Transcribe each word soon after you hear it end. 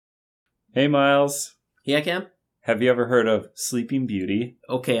Hey, Myles. Yeah, Cam? Have you ever heard of Sleeping Beauty?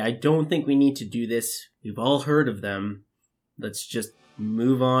 Okay, I don't think we need to do this. We've all heard of them. Let's just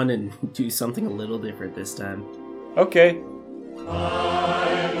move on and do something a little different this time. Okay.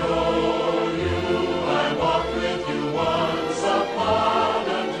 I know you, I walked with you once upon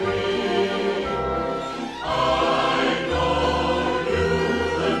a dream. I know you,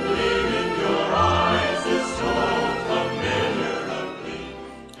 the gleam in your eyes is so familiar of me.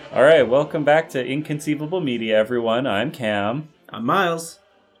 All right, welcome back to Inconceivable Media, everyone. I'm Cam. I'm Myles.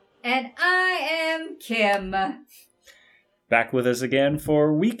 And I am Kim. Back with us again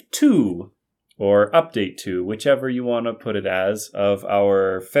for week 2, or update 2, whichever you want to put it as, of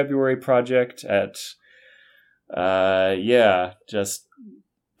our February project at, just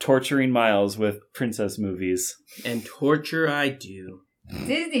torturing Myles with princess movies. And torture I do.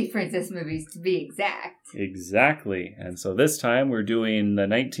 Disney princess movies, to be exact. Exactly. And so this time we're doing the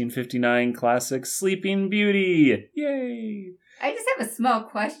 1959 classic Sleeping Beauty. Yay! I just have a small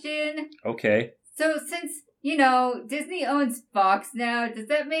question. Okay. So since, Disney owns Fox now, does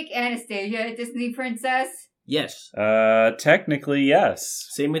that make Anastasia a Disney princess? Yes. Technically, yes.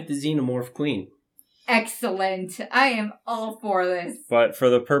 Same with the Xenomorph Queen. Excellent. I am all for this. But for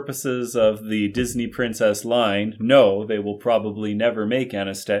the purposes of the Disney princess line, no, they will probably never make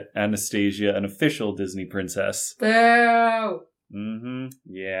Anastasia an official Disney princess. Boo! Mm-hmm.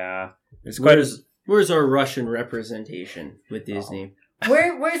 Yeah. Where's our Russian representation with Disney?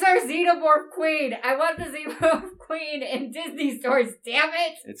 Where's our Xenomorph Queen? I want the Xenomorph Queen in Disney stores, damn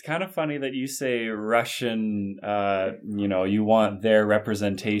it! It's kind of funny that you say Russian, you want their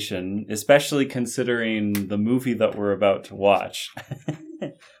representation, especially considering the movie that we're about to watch.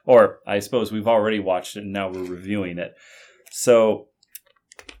 Or, I suppose we've already watched it and now we're reviewing it. So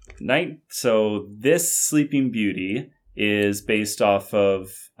this Sleeping Beauty is based off of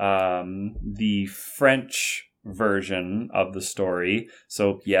the French version of the story.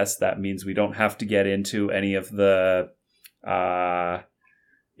 So yes, that means we don't have to get into any of the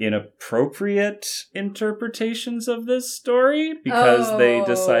inappropriate interpretations of this story because they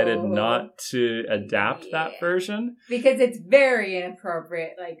decided not to adapt that version. Because it's very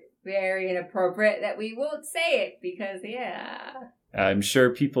inappropriate, that we won't say it because, I'm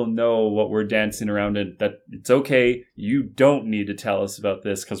sure people know what we're dancing around and that it's okay. You don't need to tell us about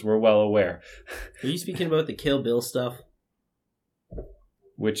this because we're well aware. Are you speaking about the Kill Bill stuff?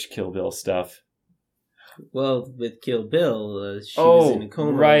 Which Kill Bill stuff? Well, with Kill Bill, she was in a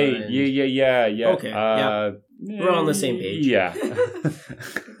coma. Right. Yeah. Okay, yeah. We're on the same page. Yeah.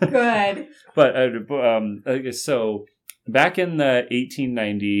 Good. But, so back in the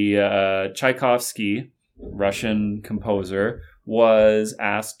 1890, Tchaikovsky, Russian composer, was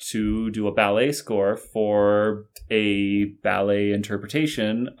asked to do a ballet score for a ballet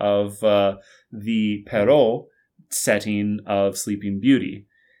interpretation of the Perrault setting of Sleeping Beauty.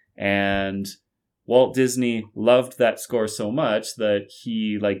 And Walt Disney loved that score so much that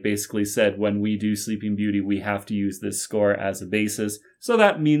he basically said, when we do Sleeping Beauty, we have to use this score as a basis. So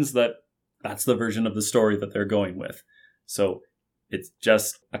that means that that's the version of the story that they're going with. So it's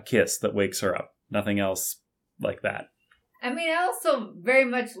just a kiss that wakes her up. Nothing else like that. I mean, I also very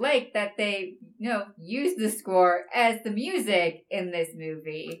much like that they, use the score as the music in this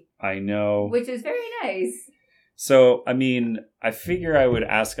movie. I know. Which is very nice. So, I mean, I figure I would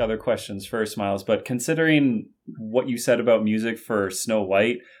ask other questions first, Myles, but considering what you said about music for Snow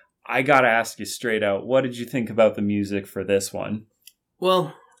White, I gotta ask you straight out, what did you think about the music for this one?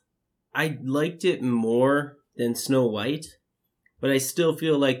 Well, I liked it more than Snow White. But I still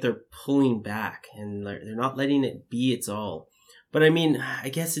feel like they're pulling back and they're not letting it be its all. But I mean, I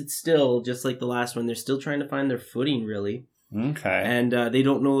guess it's still just like the last one. They're still trying to find their footing, really. Okay. And they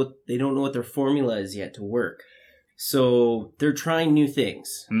don't know what their formula is yet to work. So they're trying new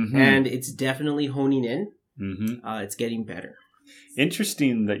things, and it's definitely honing in. Mm-hmm. It's getting better.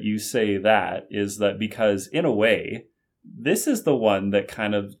 Interesting that you say that is that because in a way, this is the one that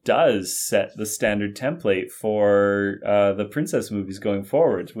kind of does set the standard template for the princess movies going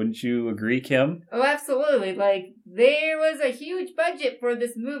forward. Wouldn't you agree, Kim? Oh, absolutely. There was a huge budget for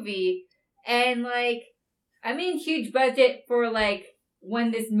this movie. And, huge budget for, when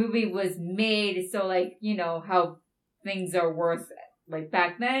this movie was made. So, how things are worth,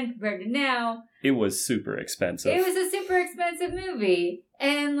 back then compared to now. It was super expensive. It was a super expensive movie.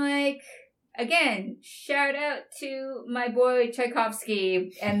 And, again, shout out to my boy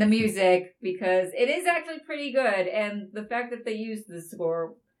Tchaikovsky and the music because it is actually pretty good. And the fact that they used the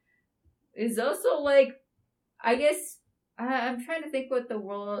score is also I guess, I'm trying to think what the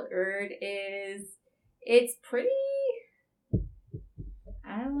word is. It's pretty,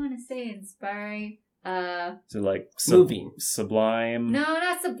 I don't want to to say inspiring. Is it like Moving. sublime? No,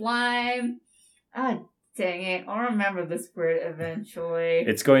 not sublime. Ah, dang it! I'll remember this word eventually.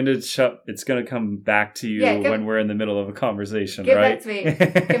 It's going to come back to you when we're in the middle of a conversation, Get right? back to me.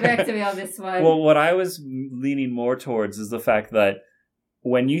 Get back to me on this one. Well, what I was leaning more towards is the fact that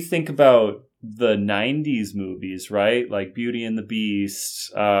when you think about the 90s movies, right? Like Beauty and the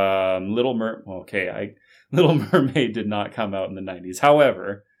Beast, Little Mermaid did not come out in the 90s.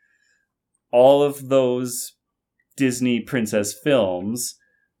 However, all of those Disney princess films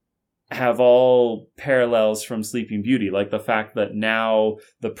have all parallels from Sleeping Beauty, like the fact that now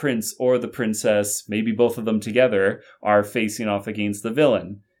the prince or the princess, maybe both of them together, are facing off against the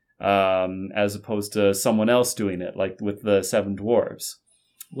villain, as opposed to someone else doing it, like with the Seven Dwarves.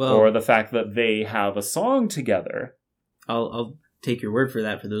 Well, Or the fact that they have a song together. I'll take your word for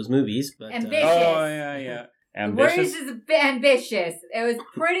that for those movies. But Ambitious. Oh, yeah. Ambitious. Ambitious? The word is a bit ambitious. It was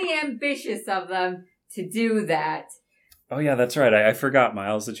pretty ambitious of them to do that. Oh, yeah, that's right. I forgot,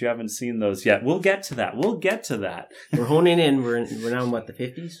 Myles, that you haven't seen those yet. We'll get to that. we're honing in. We're now in, what, the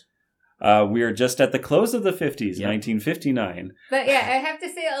 50s? We're just at the close of the 50s, Yep. 1959. But yeah, I have to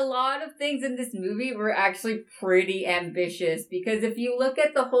say a lot of things in this movie were actually pretty ambitious, because if you look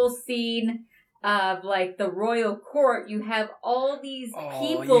at the whole scene of like the royal court, you have all these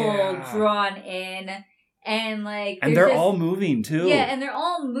people drawn in, and like And they're just, all moving, too. yeah, and they're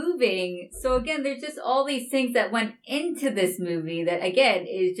all moving. So again, there's just all these things that went into this movie that again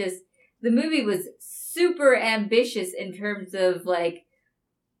is just, the movie was super ambitious in terms of like,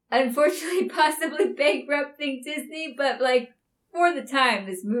 unfortunately possibly bankrupting Disney, but like for the time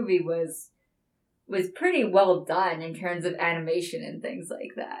this movie was pretty well done in terms of animation and things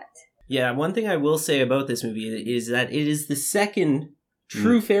like that. Yeah, one thing I will say about this movie is that it is the second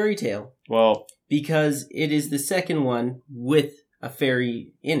true fairy tale, Well, because it is the second one with a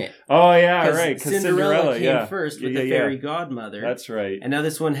fairy in it. oh, yeah, right. Because Cinderella came yeah. first with Yeah, the yeah. fairy godmother. That's right. And now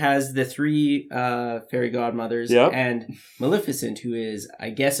this one has the three fairy godmothers Yep. and Maleficent, who is, I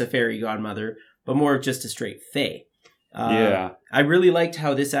guess, a fairy godmother, but more of just a straight fae. Yeah. I really liked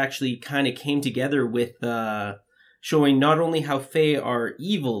how this actually kind of came together with showing not only how fae are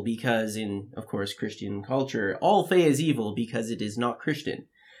evil, because in, of course, Christian culture, all fae is evil because it is not Christian.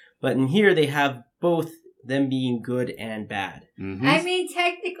 But in here, they have both them being good and bad. Mm-hmm. I mean,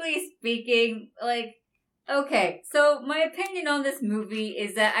 technically speaking, like, okay, so my opinion on this movie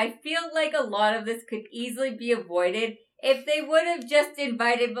is that I feel like a lot of this could easily be avoided if they would have just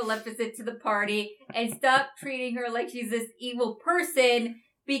invited Maleficent to the party and stopped treating her like she's this evil person.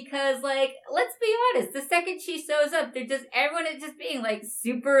 Because, like, let's be honest, the second she shows up, everyone is just being, like,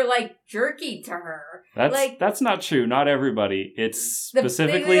 super, like, jerky to her. That's not true. Not everybody. It's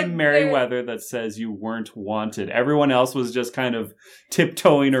specifically Merryweather that says you weren't wanted. Everyone else was just kind of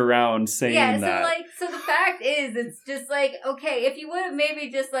tiptoeing around saying that. So the fact is, it's just like, okay, if you would have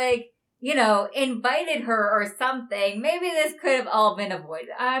maybe just, like, you know, invited her or something, maybe this could have all been avoided.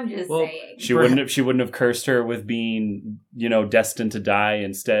 I'm just saying. She wouldn't have cursed her with being, you know, destined to die.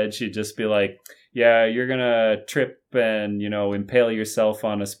 Instead, she'd just be like, yeah, you're gonna trip and, you know, impale yourself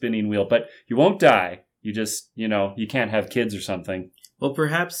on a spinning wheel, but you won't die. You just, you know, you can't have kids or something. Well,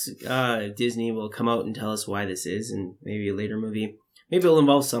 perhaps Disney will come out and tell us why this is in maybe a later movie. Maybe it'll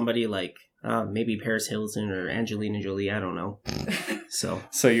involve somebody like maybe Paris Hilton or Angelina Jolie. I don't know.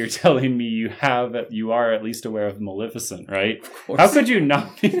 So you're telling me you are at least aware of Maleficent, right? Of course. How could you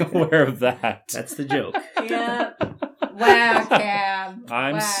not be aware of that? That's the joke. Yeah. Wow, Cam.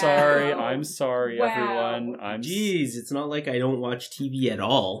 I'm sorry, Wow. everyone. Jeez, it's not like I don't watch TV at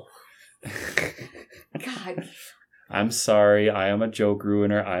all. God. I'm sorry. I am a joke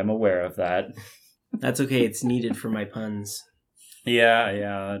ruiner. I'm aware of that. That's okay. It's needed for my puns.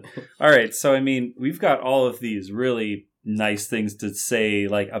 Yeah. All right. So, I mean, we've got all of these really nice things to say,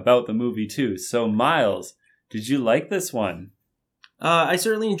 like, about the movie, too. So, Myles, did you like this one? I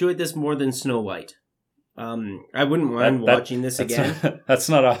certainly enjoyed this more than Snow White. I wouldn't mind watching this again. That's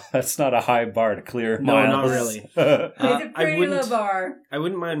not a high bar to clear. No, Myles. not really. It's a pretty low bar. I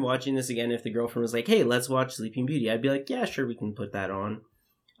wouldn't mind watching this again if the girlfriend was like, hey, let's watch Sleeping Beauty. I'd be like, yeah, sure, we can put that on.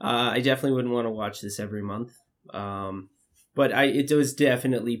 I definitely wouldn't want to watch this every month. But it was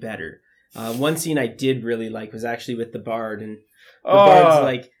definitely better. One scene I did really like was actually with the bard, and the bard's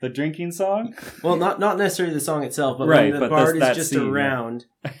like the drinking song. Well, not necessarily the song itself, but right, when the bard is just scene, around,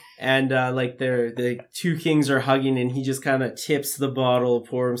 and like the two kings are hugging, and he just kind of tips the bottle,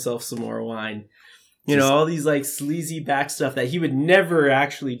 pour himself some more wine. You know, all these like sleazy back stuff that he would never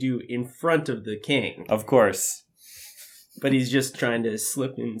actually do in front of the king. Of course. But he's just trying to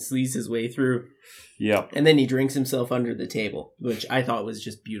slip and sleaze his way through. Yep. And then he drinks himself under the table, which I thought was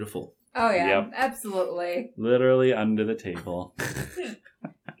just beautiful. Oh yeah, Yep. absolutely. Literally under the table.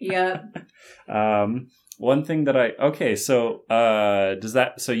 Yep. One thing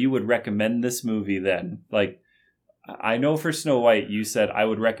that so you would recommend this movie then? Like, I know for Snow White, you said I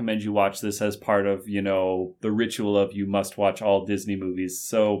would recommend you watch this as part of, the ritual of you must watch all Disney movies.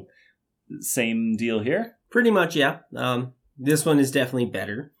 So, same deal here? Pretty much, yeah. This one is definitely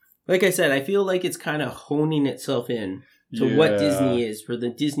better. Like I said, I feel like it's kind of honing itself in to what Disney is for the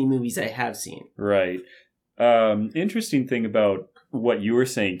Disney movies I have seen. Right. Interesting thing about what you were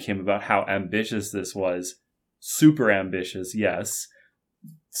saying, Kim, about how ambitious this was. Super ambitious, yes.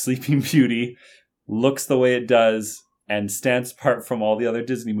 Sleeping Beauty looks the way it does and stands apart from all the other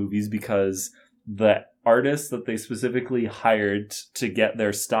Disney movies because the artist that they specifically hired to get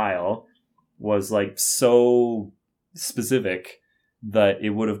their style was like so specific that it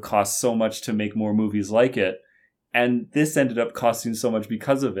would have cost so much to make more movies like it. And this ended up costing so much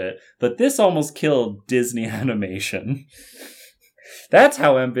because of it that this almost killed Disney animation. That's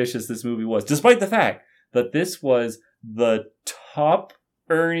how ambitious this movie was, despite the fact that this was the top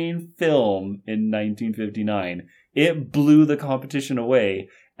earning film in 1959. It blew the competition away,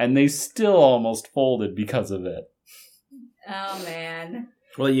 and they still almost folded because of it. Oh man.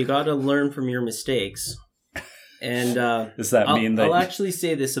 Well, you got to learn from your mistakes. And Does that mean that I'll actually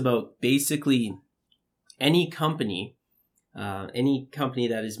say this about basically any company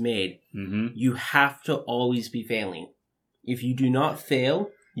that is made, you have to always be failing. If you do not fail,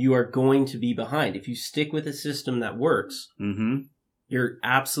 you are going to be behind. If you stick with a system that works, you're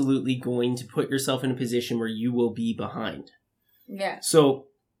absolutely going to put yourself in a position where you will be behind. Yeah. So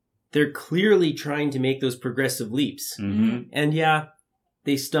they're clearly trying to make those progressive leaps. And yeah,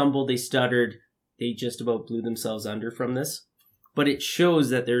 they stumbled, they stuttered, they just about blew themselves under from this. But it shows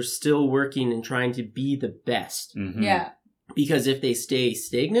that they're still working and trying to be the best. Yeah. Because if they stay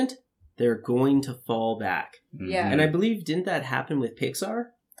stagnant, they're going to fall back. Yeah. And I believe, didn't that happen with Pixar?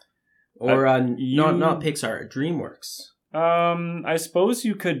 Or not Pixar, DreamWorks. I suppose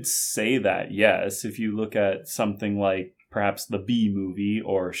you could say that, yes, if you look at something like perhaps the Bee Movie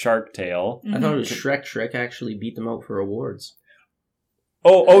or Shark Tale. I thought it was Shrek. Shrek actually beat them out for awards.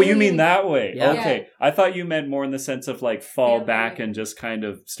 Oh, you mean that way? Yeah. Okay, I thought you meant more in the sense of like fall Yeah, back right. and just kind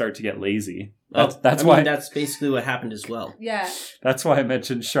of start to get lazy. That's That's basically what happened as well. Yeah. That's why I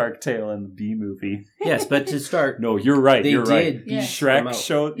mentioned Shark Tale and the Bee Movie. Yes, but to start, No, you're right. they You're right. did beat Yeah. them Shrek out.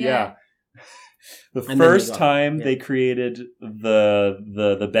 showed, Yeah. The And then they first got- time yeah. they created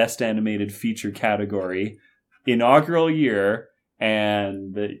the best animated feature category, inaugural year,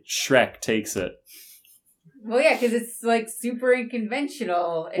 and Shrek takes it. Well, yeah, because it's like super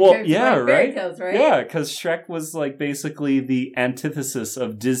unconventional in Well, terms yeah, of like fairy right? tales, right? Yeah, because Shrek was like basically the antithesis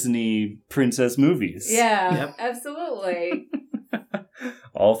of Disney princess movies. Yeah, Yep. absolutely.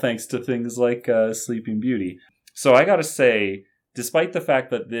 All thanks to things like Sleeping Beauty. So I gotta say, despite the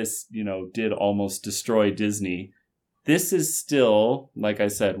fact that this, did almost destroy Disney, this is still, like I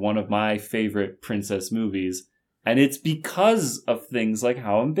said, one of my favorite princess movies. And it's because of things like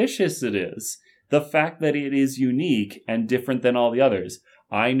how ambitious it is. The fact that it is unique and different than all the others.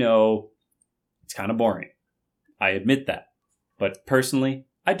 I know it's kind of boring. I admit that. But personally,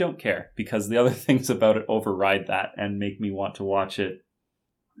 I don't care because the other things about it override that and make me want to watch it,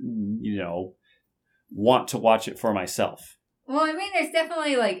 want to watch it for myself. Well, I mean, there's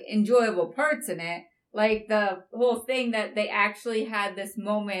definitely like enjoyable parts in it. Like the whole thing that they actually had this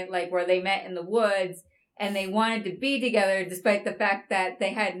moment like where they met in the woods and they wanted to be together despite the fact that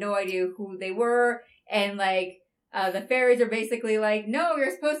they had no idea who they were. And like the fairies are basically like, no,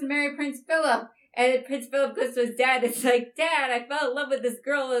 you're supposed to marry Prince Philip. And then Prince Philip goes to his dad. It's like, Dad, I fell in love with this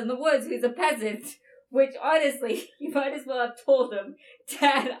girl in the woods who's a peasant. Which, honestly, you might as well have told him,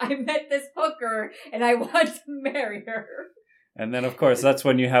 Dad, I met this hooker and I want to marry her. And then, of course, that's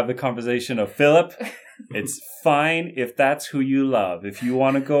when you have the conversation of, Philip, it's fine if that's who you love. If you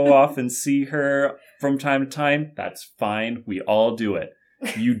want to go off and see her from time to time, that's fine. We all do it.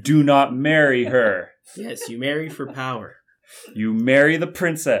 You do not marry her. Yes, you marry for power. You marry the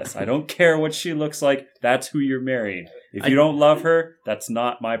princess. I don't care what she looks like. That's who you're marrying. If you don't love her, that's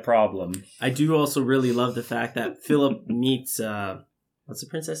not my problem. I do also really love the fact that Philip meets, what's the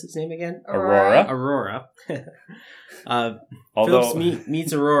princess's name again? Aurora. Aurora. Although, Philip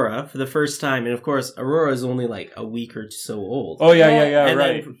meets Aurora for the first time, and of course, Aurora is only like a week or so old. oh yeah, And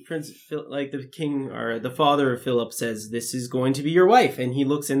right. then the king or the father of Philip says, "This is going to be your wife," and he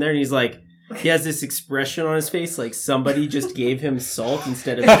looks in there and he's like, he has this expression on his face like somebody just gave him salt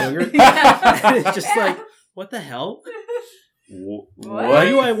instead of sugar. And it's just like, what the hell? Why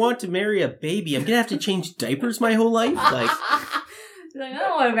do I want to marry a baby? I'm gonna have to change diapers my whole life? Like, He's like, I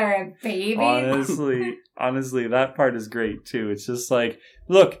don't want to marry a baby. Honestly, that part is great too. It's just like,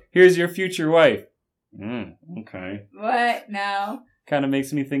 look, here's your future wife. Okay. What? No. Kind of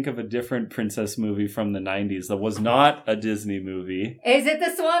makes me think of a different princess movie from the 90s that was not a Disney movie. Is it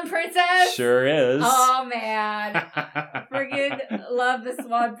the Swan Princess? Sure is. Oh, man. Friggin' love the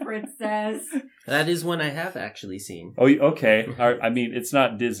Swan Princess. that is one I have actually seen. Oh, okay. I mean, it's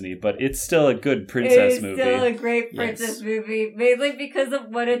not Disney, but it's still a good princess movie. It is still a great princess movie, mainly because of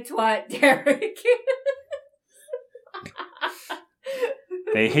what a twat Derek is.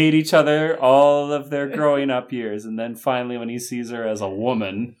 They hate each other all of their growing up years, and then finally when he sees her as a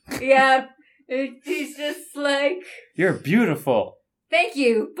woman... Yeah, he's just like... You're beautiful. Thank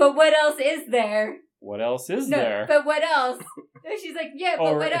you, but what else is there? What else is there? But what else? And she's like, yeah,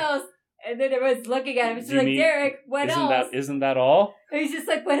 but what else? And then everyone's looking at him, and she's like, Derek, what else? Isn't that all? And he's just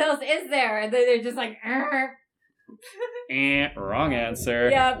like, what else is there? And then they're just like, wrong answer.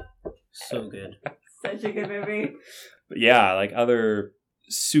 Yep. So good. Such a good movie. But yeah, like other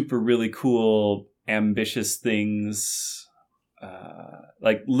super really cool, ambitious things.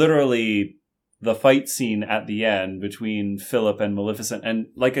 Like literally the fight scene at the end between Philip and Maleficent. And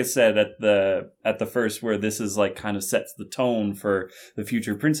like I said at the first, where this is like kind of sets the tone for the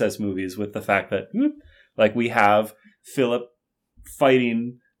future princess movies with the fact that like we have Philip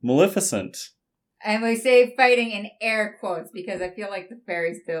fighting Maleficent. And we say fighting in air quotes because I feel like the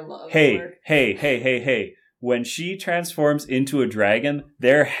fairies do a lot of work. Hey. When she transforms into a dragon,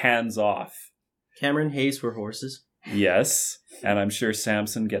 they're hands off. Cameron Hayes for horses. Yes, and I'm sure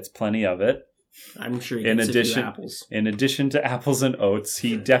Samson gets plenty of it. I'm sure he gets a few apples. In addition to apples and oats,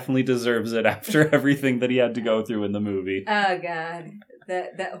 he definitely deserves it after everything that he had to go through in the movie. Oh, God.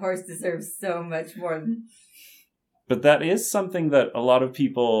 That horse deserves so much more. But that is something that a lot of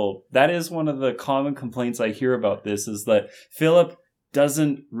people... That is one of the common complaints I hear about this, is that Philip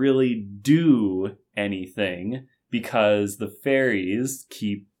doesn't really do anything because the fairies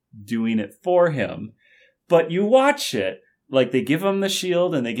keep doing it for him. But you watch it, like they give him the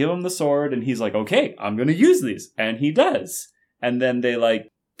shield and they give him the sword and he's like, okay, I'm going to use these. And he does. And then they like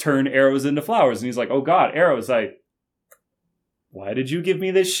turn arrows into flowers and he's like, oh God, arrows. Like, why did you give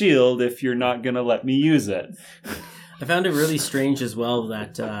me this shield if you're not going to let me use it? I found it really strange as well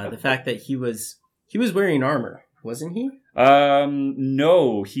that the fact that he was wearing armor, wasn't he?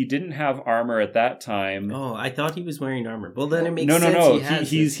 No, he didn't have armor at that time. Oh, I thought he was wearing armor. Well, then it makes sense. No.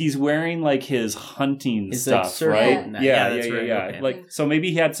 He's wearing like his hunting stuff, like, right? Yeah, Yeah. Okay. Like, so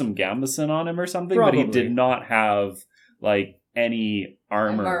maybe he had some gambeson on him or something, Probably. but he did not have like any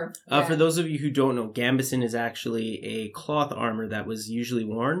armor. For those of you who don't know, gambeson is actually a cloth armor that was usually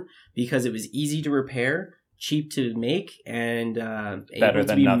worn because it was easy to repair, cheap to make, and able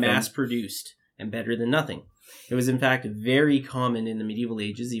to be mass produced and better than nothing. It was, in fact, very common in the medieval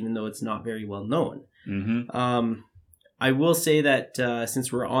ages, even though it's not very well known. Mm-hmm. I will say that,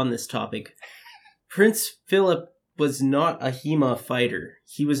 since we're on this topic, Prince Philip was not a Hema fighter.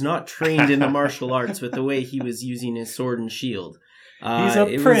 He was not trained in the martial arts with the way he was using his sword and shield. He's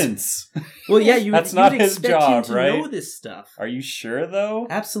a prince. That's not his job, him to right? know this stuff. Are you sure, though?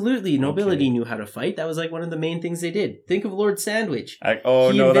 Absolutely. Nobility knew how to fight. That was like one of the main things they did. Think of Lord Sandwich.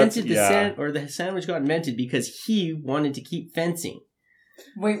 The sandwich got invented because he wanted to keep fencing.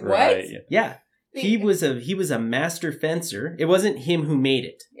 Wait, what? Right. Yeah. He was a master fencer. It wasn't him who made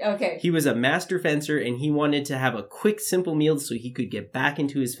it. Okay. He was a master fencer, and he wanted to have a quick, simple meal so he could get back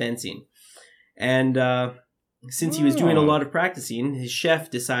into his fencing. And since he was doing a lot of practicing, his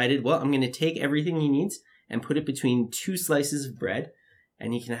chef decided, well, I'm going to take everything he needs and put it between 2 slices of bread,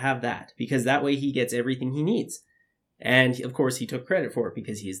 and he can have that, because that way he gets everything he needs. And, of course, he took credit for it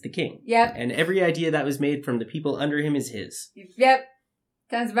because he is the king. Yep. And every idea that was made from the people under him is his. Yep.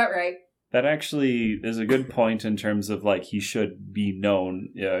 Sounds about right. That actually is a good point in terms of like he should be known.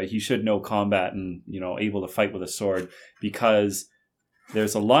 He should know combat and, able to fight with a sword, because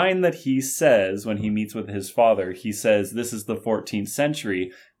there's a line that he says when he meets with his father. He says, this is the 14th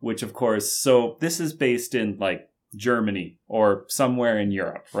century, which of course, so this is based in like Germany or somewhere in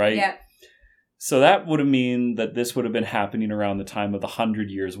Europe, right? Yeah. So that would mean that this would have been happening around the time of the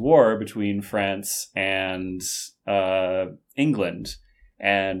 100 Years' War between France and England.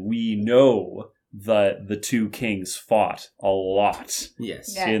 And we know that the two kings fought a lot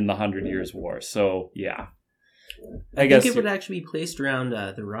in the 100 Years' War. So, yeah. I guess it would actually be placed around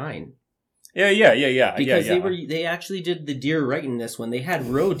the Rhine. Yeah. Because they actually did the deer right in this one. They had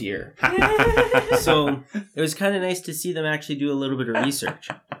roe deer. So it was kind of nice to see them actually do a little bit of research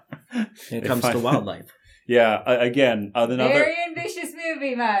when it comes to wildlife. Yeah, again, Very ambitious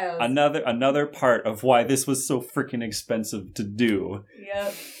movie, Myles. another part of why this was so freaking expensive to do.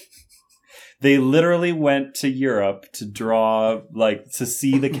 Yep. They literally went to Europe to draw, to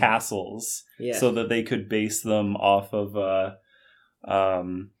see the castles, Yeah. so that they could base them off of,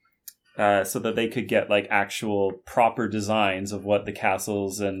 so that they could get actual proper designs of what the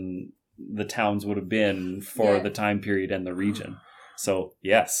castles and the towns would have been for the time period and the region. So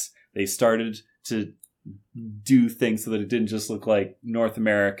yes, they started to do things so that it didn't just look like North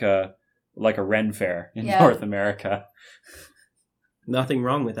America, like a Ren Fair in North America. Nothing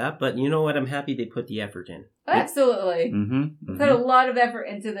wrong with that, but you know what? I'm happy they put the effort in. Absolutely. Mm-hmm, Put a lot of effort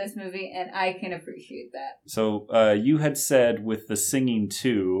into this movie, and I can appreciate that. So you had said with the singing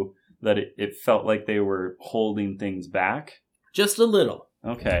too that it felt like they were holding things back. Just a little.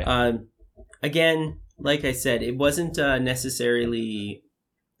 Okay. Again, like I said, it wasn't necessarily...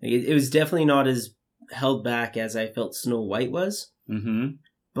 It was definitely not as held back as I felt Snow White was. Mm-hmm.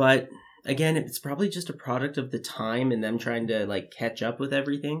 But again, it's probably just a product of the time and them trying to catch up with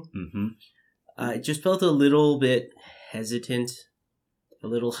everything. Mm-hmm. It just felt a little bit hesitant, a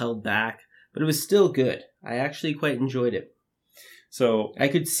little held back, but it was still good. I actually quite enjoyed it. So I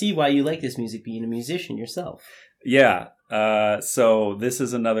could see why you like this music, being a musician yourself. yeah. So this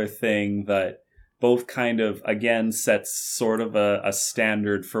is another thing that both kind of, again, sets sort of a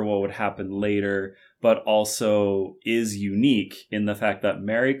standard for what would happen later, but also is unique in the fact that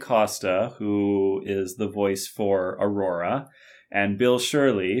Mary Costa, who is the voice for Aurora, and Bill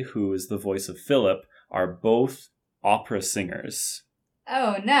Shirley, who is the voice of Philip, are both opera singers.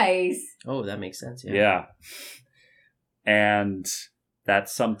 Oh, nice. Oh, that makes sense, yeah. Yeah. And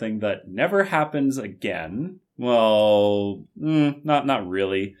that's something that never happens again. Well, not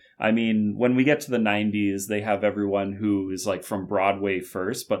really. I mean, when we get to the 90s, they have everyone who is from Broadway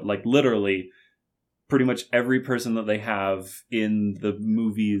first, but literally pretty much every person that they have in the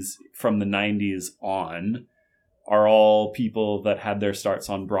movies from the 90s on are all people that had their starts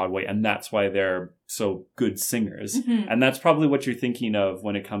on Broadway, and that's why they're so good singers. Mm-hmm. And that's probably what you're thinking of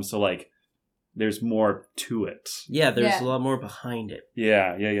when it comes to there's more to it. Yeah, there's a lot more behind it.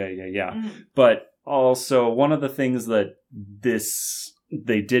 Yeah. Mm-hmm. But also, one of the things that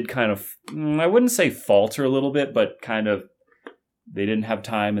they did kind of, I wouldn't say falter a little bit, but kind of, they didn't have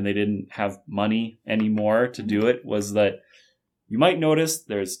time and they didn't have money anymore to do it, was that you might notice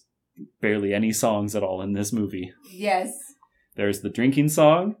there's barely any songs at all in this movie. Yes. There's the drinking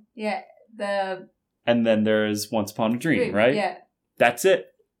song. Yeah. And then there's Once Upon a Dream, right? Yeah. That's it.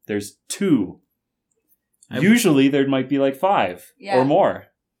 There's 2. Usually there might be 5 or more.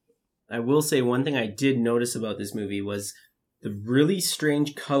 I will say one thing I did notice about this movie was the really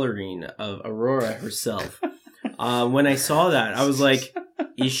strange coloring of Aurora herself. When I saw that, I was like,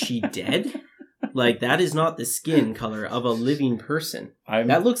 is she dead? That is not the skin color of a living person.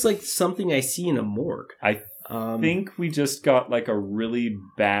 That looks like something I see in a morgue. I think we just got a really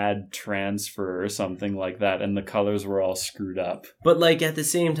bad transfer or something like that, and the colors were all screwed up. But at the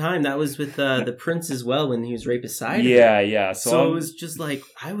same time, that was with the prince as well when he was right beside her. Yeah. So it was just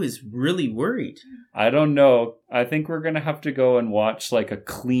I was really worried. I don't know. I think we're gonna have to go and watch a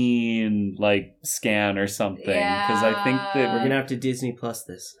clean scan or something, because I think that We're gonna have to Disney Plus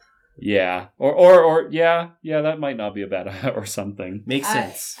this. Yeah, or yeah, that might not be a bad or something. Makes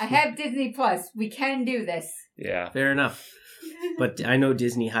sense. I have Disney Plus. We can do this. Yeah, fair enough. But I know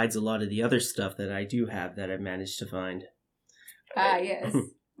Disney hides a lot of the other stuff that I do have that I've managed to find. Yes.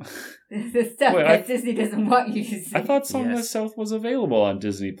 The stuff that Disney doesn't want you to see. I thought Song of the South was available on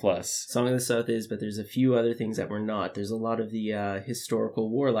Disney Plus. Song of the South is, but there's a few other things that were not. There's a lot of the historical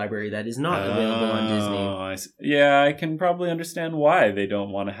war library that is not available on Disney. Yeah, I can probably understand why they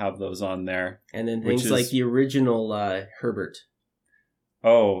don't want to have those on there. And then things like the original Herbert.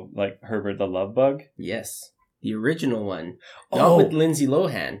 Oh, like Herbert the Love Bug? Yes. The original one. Not with Lindsay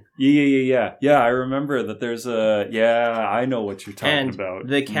Lohan. Yeah. Yeah, I remember that there's a... Yeah, I know what you're talking about.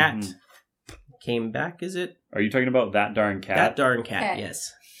 The cat came back, is it? Are you talking about That Darn Cat? That Darn Cat,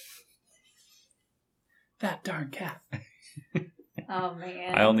 yes. That Darn Cat. Oh,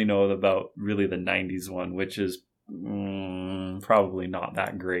 man. I only know about really the 90s one, which is probably not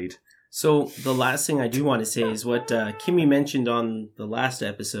that great. So the last thing I do want to say is what Kimmy mentioned on the last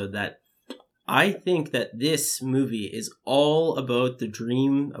episode, that I think that this movie is all about the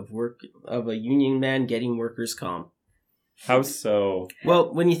dream of a union man getting workers' comp. How so?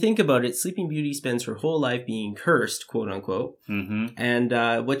 Well, when you think about it, Sleeping Beauty spends her whole life being cursed, quote unquote. Mm-hmm.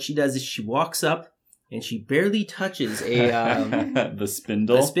 And what she does is she walks up and she barely touches the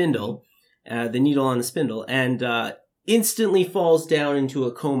spindle. the needle on the spindle, and instantly falls down into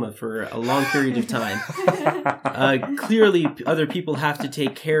a coma for a long period of time. Clearly, other people have to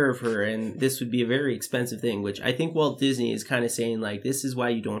take care of her, and this would be a very expensive thing, which I think Walt Disney is kind of saying, like, this is why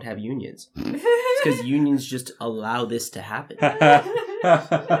you don't have unions. It's because unions just allow this to happen.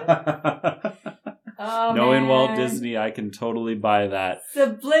 Oh, Knowing man. Walt Disney, I can totally buy that.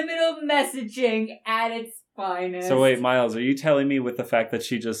 Subliminal messaging at its finest. So wait, Myles, are you telling me with the fact that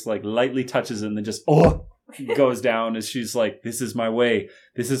she just like lightly touches it and then just goes down as she's like, this is my way.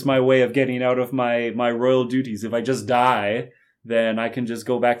 This is my way of getting out of my royal duties. If I just die, then I can just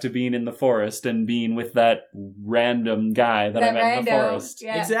go back to being in the forest and being with that random guy that I met in the forest.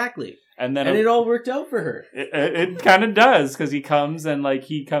 Yeah. Exactly. And then it all worked out for her. It kind of does, because he comes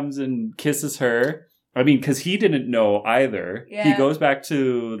and kisses her. I mean, because he didn't know either. Yeah. He goes back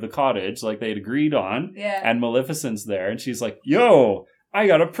to the cottage like they'd agreed on. Yeah. And Maleficent's there. And she's like, yo, I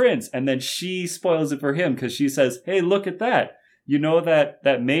got a prince. And then she spoils it for him because she says, hey, look at that. You know that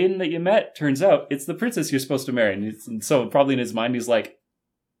maiden that you met? Turns out it's the princess you're supposed to marry. And so probably in his mind, he's like,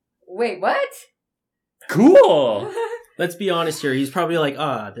 Wait, what? cool. Let's be honest here. He's probably like,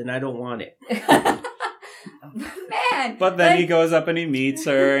 then I don't want it. Man. But then he like, goes up and he meets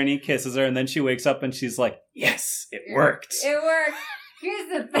her and he kisses her. And then she wakes up and she's like, yes, it worked. It worked. Here's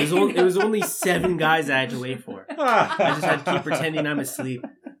the thing. It was only 7 guys I had to wait for. I just had to keep pretending I'm asleep.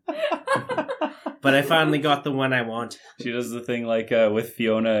 But I finally got the one I want. She does the thing like with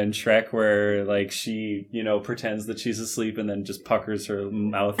Fiona and Shrek where like she, pretends that she's asleep and then just puckers her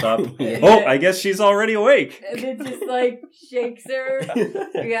mouth up. Yeah. Oh, I guess she's already awake. And it just like shakes her.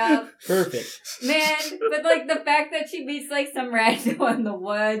 Yeah. Perfect. Man, but like the fact that she meets like some rando in the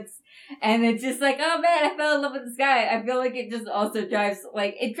woods and it's just like, oh man, I fell in love with this guy. I feel like it just also drives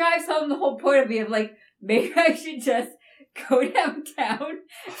home the whole point of me of like, maybe I should just go downtown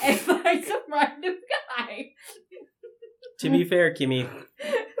and find some random guy. To be fair, Kimmy,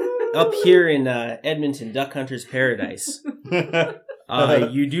 up here in Edmonton, Duck Hunter's Paradise,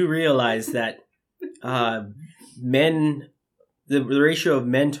 you do realize that men, the ratio of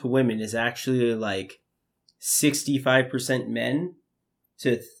men to women is actually like 65% men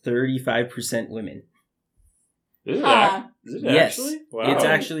to 35% women. Is it, Huh. is it Yes. actually? Wow. It's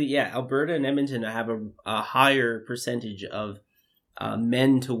actually, Alberta and Edmonton have a higher percentage of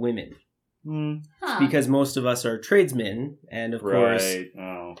men to women. Huh. Because most of us are tradesmen, and of course, Right.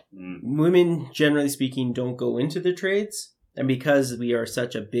 Oh. women, generally speaking, don't go into the trades. And because we are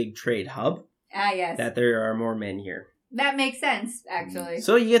such a big trade hub, Yes. that there are more men here. That makes sense, actually.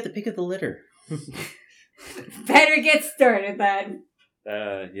 So you get the pick of the litter. Better get started then.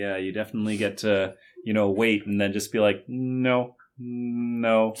 Yeah, you definitely get to, wait and then just be like, no,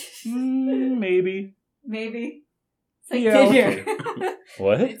 maybe. Maybe. It's like Yeah, Tinder.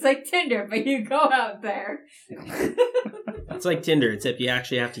 What? It's like Tinder, but you go out there. It's like Tinder, except you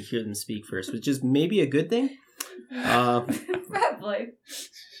actually have to hear them speak first, which is maybe a good thing. Probably.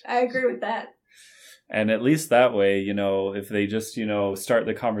 I agree with that. And at least that way, if they just, start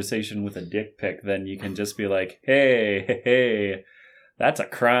the conversation with a dick pic, then you can just be like, hey, that's a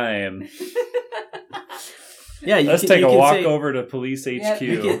crime. Yeah, Let's take a walk over to police HQ.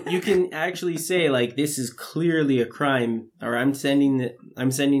 You can actually say like, this is clearly a crime, or I'm sending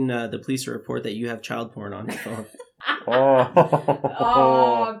the police a report that you have child porn on your phone.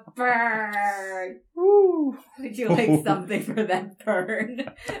 Oh, burn. Woo. Would you like something for that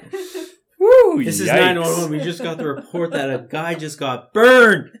burn? Woo, This is yikes. 911. We just got the report that a guy just got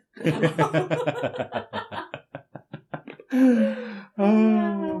burned.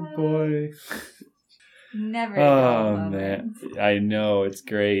 Oh boy. Never. a Oh dull man. moment. I know, it's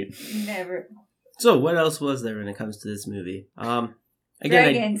great. Never. So what else was there when it comes to this movie?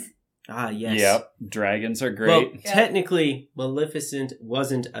 Dragons. Yes. Yep. Dragons are Well, great. technically, Maleficent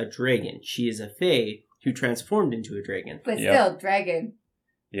wasn't a dragon. She is a fae who transformed into a dragon. But Yep. still, dragon.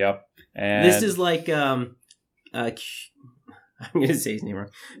 Yep. And This is like I'm gonna say his name wrong.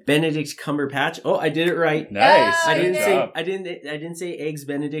 Benedict Cumberpatch. Oh, I did it right. nice. Ah, I Good didn't yeah. say job. I didn't say eggs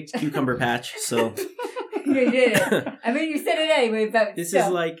Benedict Cucumber Patch. So You did it. I mean, you said it anyway, but this still.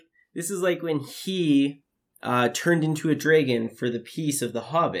 is like when he turned into a dragon for the peace of the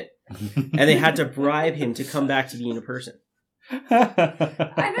Hobbit, and they had to bribe him to come back to being a person.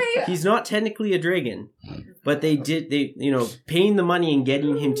 I know you. He's not technically a dragon, but they paying the money and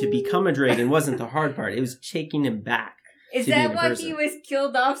getting him to become a dragon wasn't the hard part. It was taking him back. Is to that being a why person. he was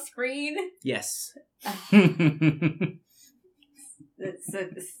killed off screen? Yes.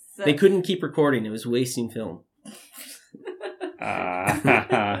 So, They couldn't keep recording. It was wasting film.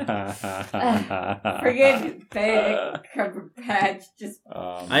 Forget Benedict Cumberbatch. Just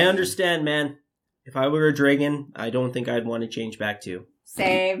I understand, man. If I were a dragon, I don't think I'd want to change back to.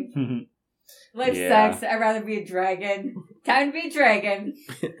 Same. Life Yeah. sucks. I'd rather be a dragon. Time to be a dragon.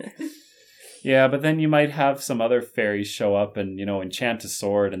 Yeah, but then you might have some other fairies show up and, enchant a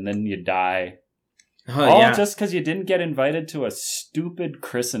sword and then you die. Oh, All yeah. just because you didn't get invited to a stupid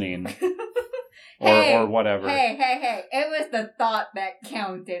christening Hey, or whatever. Hey. It was the thought that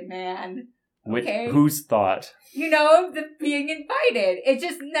counted, man. Okay. Whose thought? The being invited. It's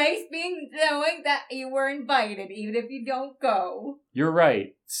just nice knowing that you were invited, even if you don't go. You're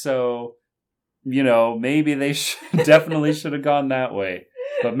right. So, maybe they definitely should have gone that way.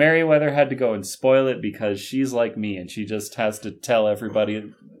 But Meriwether had to go and spoil it because she's like me and she just has to tell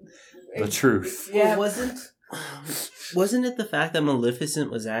everybody the truth. Yeah. Wasn't it the fact that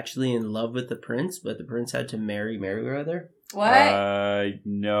Maleficent was actually in love with the prince, but the prince had to marry Meriwether? What?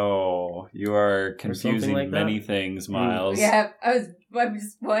 No. You are confusing like that? many things, Myles. Yeah, I'm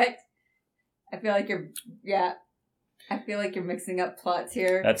just, what? I feel like you're mixing up plots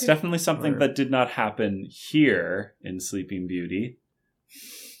here. That's definitely something that did not happen here in Sleeping Beauty.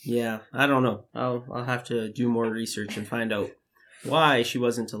 Yeah, I don't know. I'll have to do more research and find out why she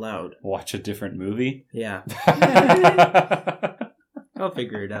wasn't allowed. Watch a different movie. Yeah, I'll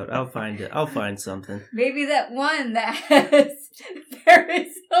figure it out. I'll find it. I'll find something. Maybe that one that has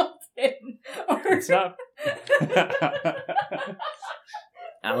Paris Hilton. Or... It's not.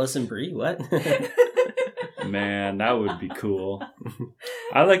 Alison Brie? What? Man, that would be cool.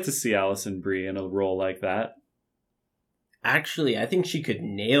 I'd like to see Alison Brie in a role like that. Actually, I think she could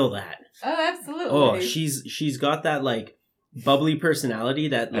nail that. Oh, absolutely. Oh, she's got that like bubbly personality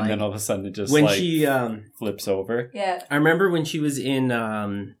that And like then all of a sudden it just when like she flips over. Yeah. I remember when she was in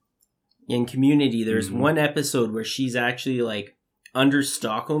Community, there's Mhm. one episode where she's actually like under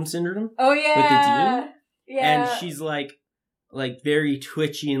Stockholm syndrome. Oh, yeah. With the dean? Yeah. And she's like very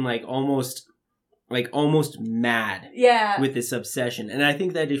twitchy and like almost mad Yeah. with this obsession. And I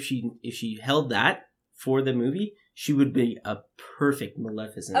think that if she held that for the movie, she would be a perfect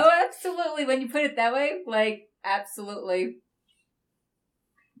Maleficent. Oh, absolutely. When you put it that way, like, absolutely.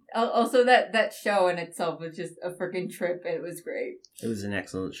 Also, that show in itself was just a freaking trip. It was great. It was an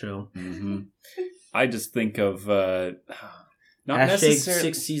excellent show. Mm-hmm. I just think of not Hashtag necessarily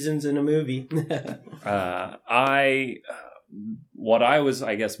 6 seasons in a movie. What I was,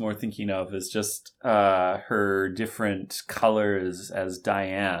 I guess, more thinking of is just her different colors as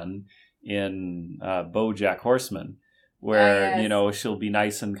Diane in BoJack Horseman, where, yes. she'll be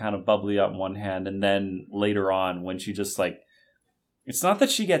nice and kind of bubbly on one hand, and then later on when she just, like, it's not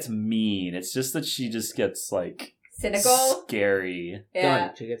that she gets mean, it's just that she just gets, like, Cynical? scary. Yeah.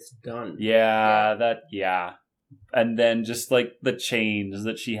 Done. She gets done. Yeah. And then just, like, the chains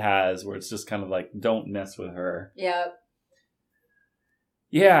that she has, where it's just kind of like, don't mess with her. Yeah.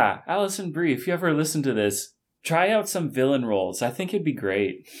 Yeah, Alison Brie, if you ever listen to this, try out some villain roles. I think it'd be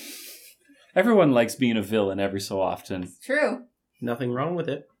great. Everyone likes being a villain every so often. It's true. Nothing wrong with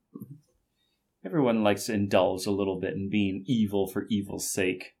it. Everyone likes to indulge a little bit in being evil for evil's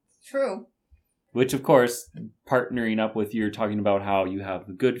sake. It's true. Which, of course, partnering up with you're talking about how you have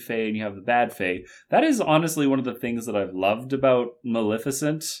the good fae and you have the bad fae. That is honestly one of the things that I've loved about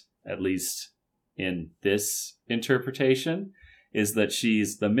Maleficent, at least in this interpretation, is that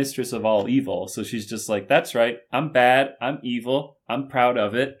she's the mistress of all evil. So she's just like, that's right, I'm bad, I'm evil, I'm proud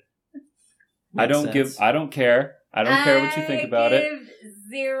of it. I don't care. I don't care what you think about it. I give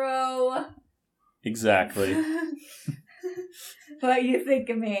 0. Exactly. What you think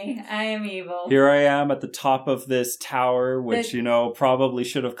of me? I am evil. Here I am at the top of this tower, which, probably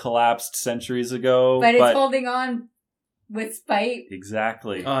should have collapsed centuries ago. But it's holding on with spite.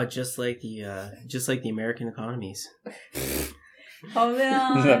 Exactly. Oh, just like the American economies. Holding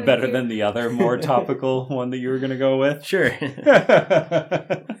on. Is that better than the other more topical one that you were going to go with? Sure.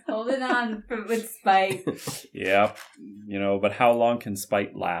 Holding on with spite. Yeah. But how long can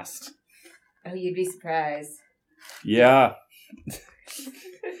spite last? Oh, you'd be surprised. Yeah.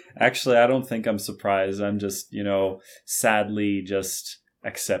 Actually, I don't think I'm surprised. I'm just, sadly just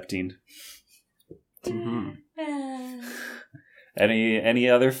accepting. Mm-hmm. Any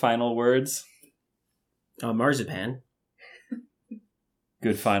other final words? Marzipan.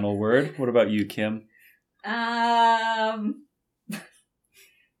 Good final word. What about you, Kim?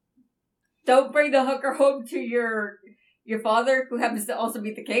 Don't bring the hooker home to your father, who happens to also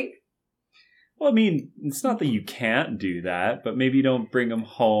be the king. Well, I mean, it's not that you can't do that, but maybe don't bring him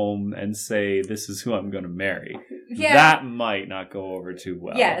home and say, this is who I'm going to marry. Yeah. That might not go over too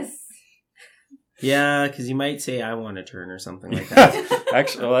well. Yes. Yeah, because you might say, I want a turn or something like that.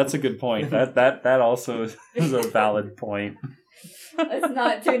 Actually, well, that's a good point. That also is a valid point. Let's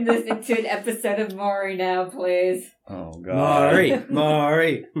not turn this into an episode of Maury now, please. Oh God.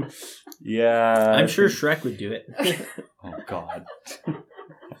 Maury. Yeah. I'm sure Shrek would do it. Oh God.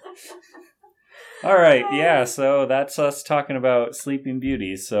 All right, yeah, so that's us talking about Sleeping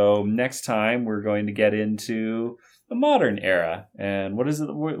Beauty. So next time we're going to get into the modern era. And what is it?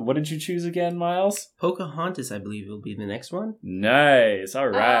 What did you choose again, Myles? Pocahontas, I believe, will be the next one. Nice. All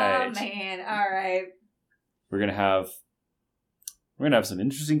right. Oh man, all right. We're gonna have some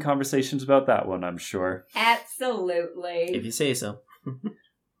interesting conversations about that one, I'm sure. Absolutely. If you say so.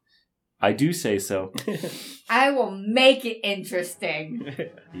 I do say so. I will make it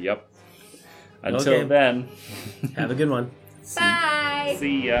interesting. Yep. Until Okay. then. Have a good one. Bye.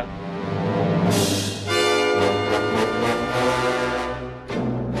 See ya.